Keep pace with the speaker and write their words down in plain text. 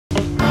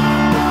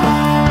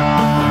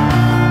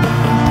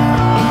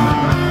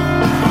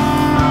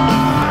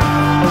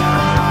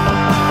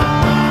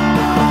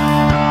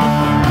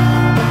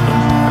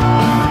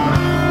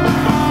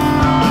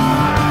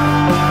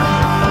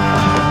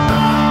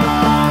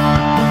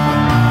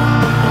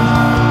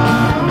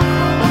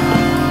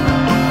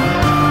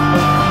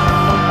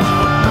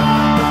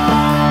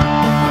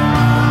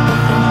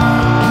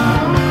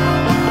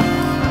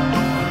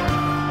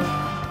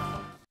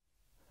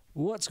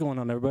going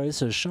on, everybody?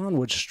 This is Shaun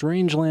with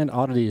StrangeLand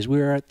Oddities.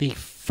 We are at the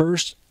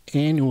first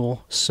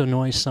annual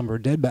Senoia Summer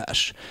Dead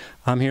Bash.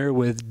 I'm here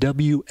with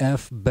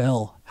W.F.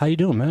 Bell. How you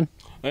doing, man?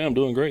 I am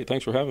doing great.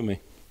 Thanks for having me.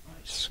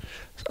 Nice.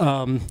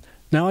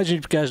 Now, as you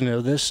guys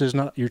know, this is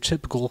not your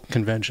typical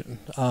convention.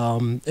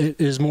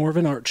 It is more of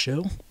an art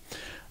show.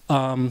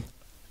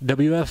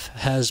 WF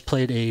has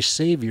played a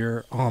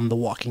savior on The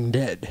Walking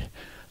Dead.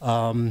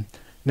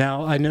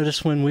 Now, I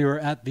noticed when we were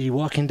at the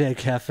Walking Dead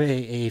Cafe,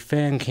 a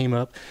fan came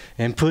up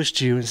and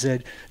pushed you and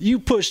said, "You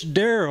pushed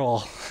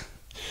Daryl."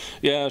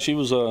 Yeah, she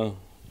was a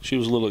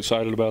little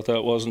excited about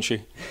that, wasn't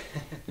she?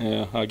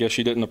 Yeah, I guess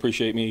she didn't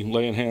appreciate me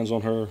laying hands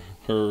on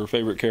her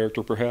favorite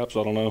character, perhaps.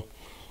 I don't know.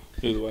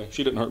 Either way,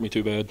 she didn't hurt me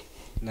too bad.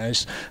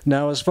 Nice.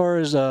 Now, as far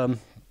as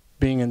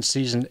being in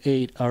Season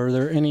 8, are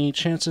there any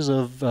chances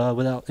of,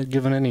 without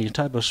giving any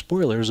type of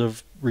spoilers,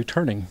 of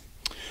returning?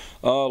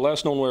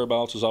 Last known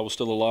whereabouts is I was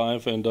still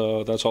alive, and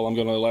that's all I'm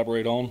going to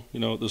elaborate on. You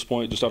know, at this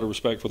point, just out of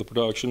respect for the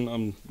production,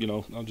 I'm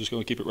just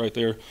going to keep it right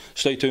there.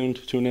 Stay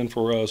tuned. Tune in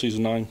for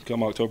Season 9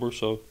 come October.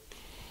 So.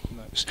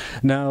 Nice.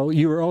 Now,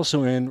 you were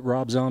also in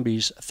Rob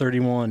Zombie's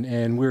 31,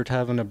 and we were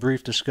having a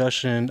brief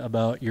discussion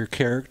about your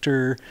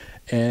character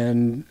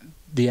and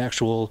the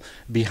actual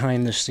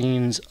behind the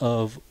scenes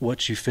of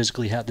what you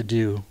physically had to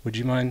do. Would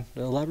you mind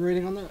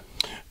elaborating on that?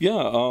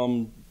 Yeah.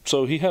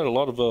 So he had a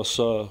lot of us,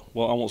 well,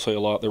 I won't say a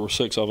lot, there were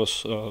 6 of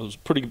us, it was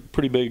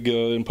pretty big,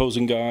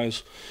 imposing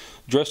guys,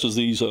 dressed as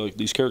these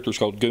characters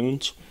called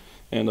goons,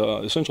 and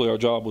essentially our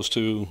job was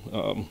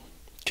to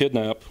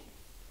kidnap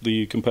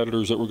the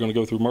competitors that were going to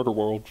go through Murder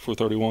World for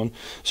 31.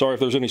 Sorry if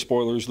there's any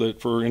spoilers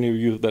that for any of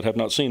you that have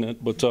not seen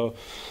it, but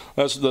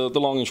that's the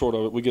long and short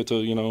of it. We get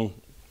to,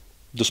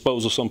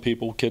 dispose of some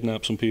people,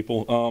 kidnap some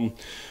people.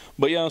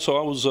 But yeah, so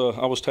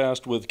I was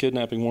tasked with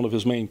kidnapping one of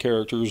his main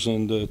characters,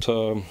 and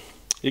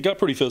it got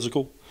pretty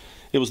physical.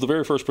 It was the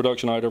very first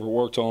production I'd ever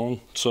worked on.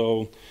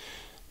 So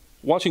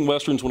watching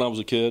Westerns when I was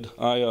a kid,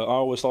 I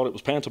always thought it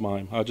was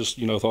pantomime. I just,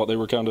 thought they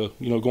were kind of,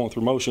 going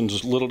through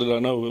motions. Little did I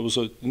know it was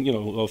a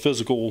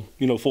physical,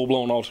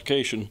 full-blown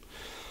altercation.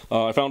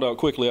 I found out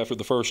quickly after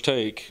the first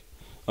take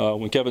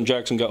when Kevin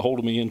Jackson got hold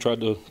of me and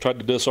tried to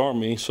disarm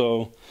me.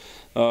 So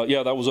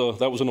yeah, that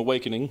was an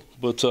awakening.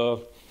 But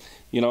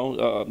yeah,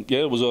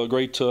 it was a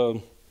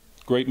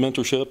great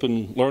mentorship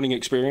and learning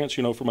experience,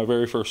 for my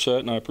very first set,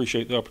 and I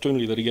appreciate the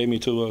opportunity that he gave me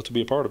to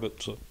be a part of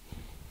it. So.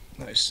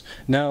 Nice.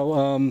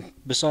 Now,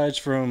 besides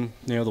from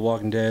The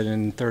Walking Dead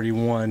and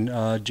 31,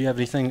 do you have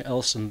anything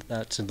else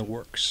that's in the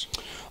works?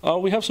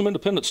 We have some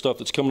independent stuff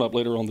that's coming up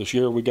later on this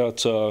year. We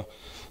got a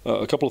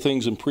couple of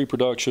things in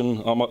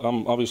pre-production. I'm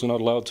obviously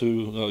not allowed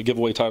to give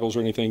away titles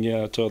or anything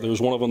yet.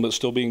 There's one of them that's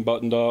still being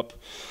buttoned up.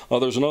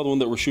 There's another one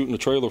that we're shooting a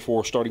trailer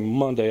for starting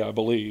Monday, I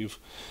believe.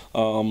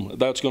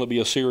 That's going to be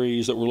a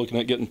series that we're looking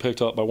at getting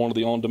picked up by one of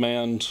the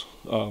on-demand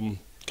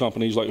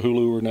companies like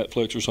Hulu or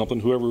Netflix or something,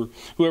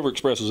 whoever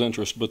expresses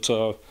interest. But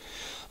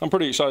I'm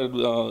pretty excited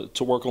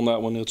to work on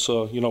that one. It's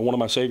one of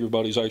my Savior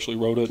buddies actually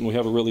wrote it, and we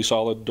have a really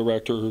solid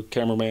director,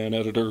 cameraman,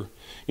 editor.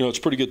 It's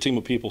a pretty good team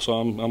of people, so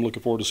I'm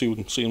looking forward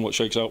to seeing what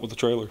shakes out with the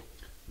trailer.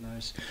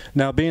 Nice.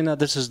 Now, being that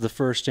this is the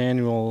first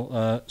annual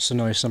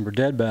Senoia Summer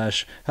Dead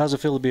Bash, how does it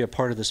feel to be a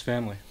part of this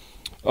family?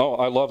 Oh,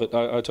 I love it.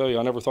 I tell you,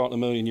 I never thought in a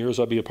million years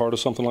I'd be a part of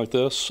something like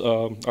this.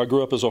 I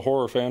grew up as a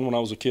horror fan when I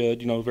was a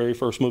kid. Very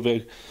first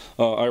movie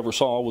I ever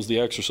saw was The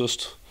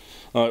Exorcist.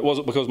 It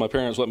wasn't because my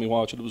parents let me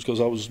watch it. It was because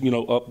I was,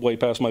 up way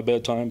past my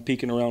bedtime,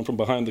 peeking around from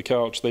behind the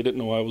couch. They didn't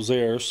know I was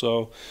there.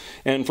 So,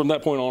 and from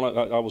that point on,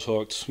 I was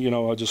hooked.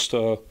 I just,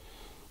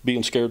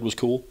 being scared was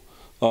cool.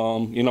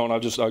 And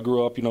I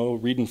grew up,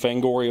 reading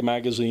Fangoria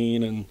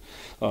magazine and,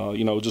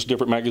 just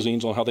different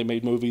magazines on how they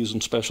made movies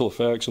and special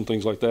effects and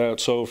things like that.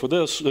 So for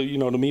this,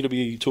 to me to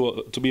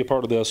be a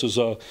part of this is,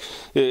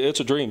 it's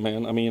a dream,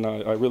 man. I mean,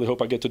 I really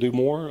hope I get to do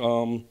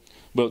more.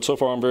 But so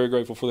far, I'm very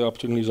grateful for the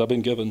opportunities I've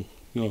been given,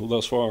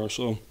 thus far.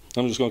 So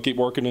I'm just going to keep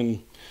working,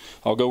 and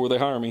I'll go where they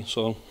hire me.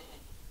 So.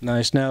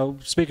 Nice. Now,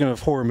 speaking of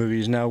horror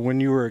movies, now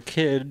when you were a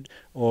kid,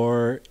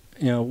 or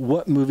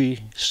what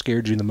movie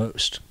scared you the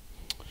most?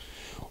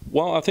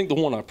 Well, I think the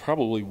one I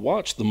probably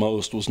watched the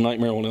most was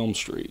Nightmare on Elm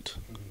Street.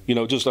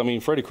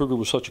 Freddy Krueger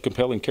was such a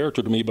compelling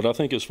character to me, but I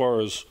think as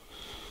far as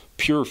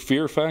pure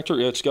fear factor,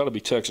 it's got to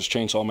be Texas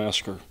Chainsaw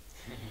Massacre.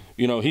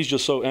 He's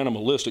just so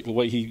animalistic the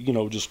way he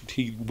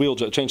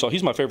wields that chainsaw.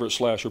 He's my favorite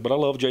slasher, but I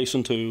love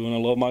Jason too, and I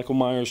love Michael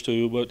Myers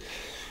too. But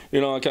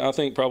I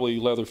think probably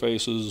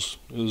Leatherface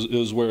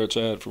is where it's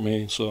at for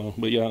me. So,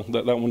 but yeah,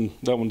 that one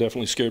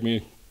definitely scared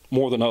me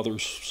more than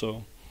others.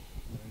 So.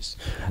 Nice.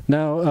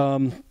 Now,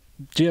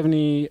 do you have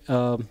any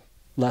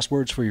last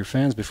words for your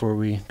fans before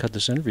we cut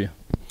this interview?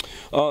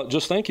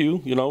 Just thank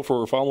you,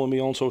 for following me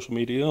on social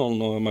media,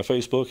 on my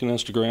Facebook and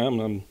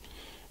Instagram,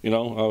 and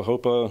I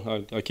hope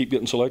I keep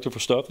getting selected for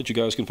stuff that you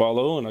guys can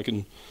follow, and I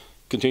can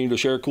continue to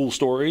share cool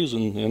stories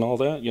and all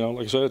that.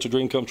 Like I said, it's a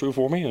dream come true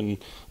for me, and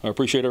I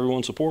appreciate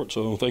everyone's support.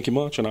 So thank you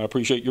much, and I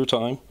appreciate your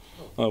time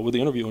with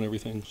the interview and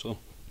everything. So.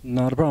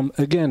 Not a problem.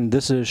 Again,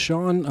 this is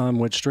Shaun. I'm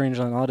with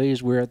StrangeLand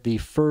Oddities. We're at the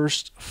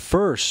first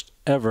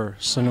ever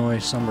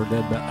Senoia Summer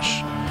Dead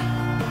Bash.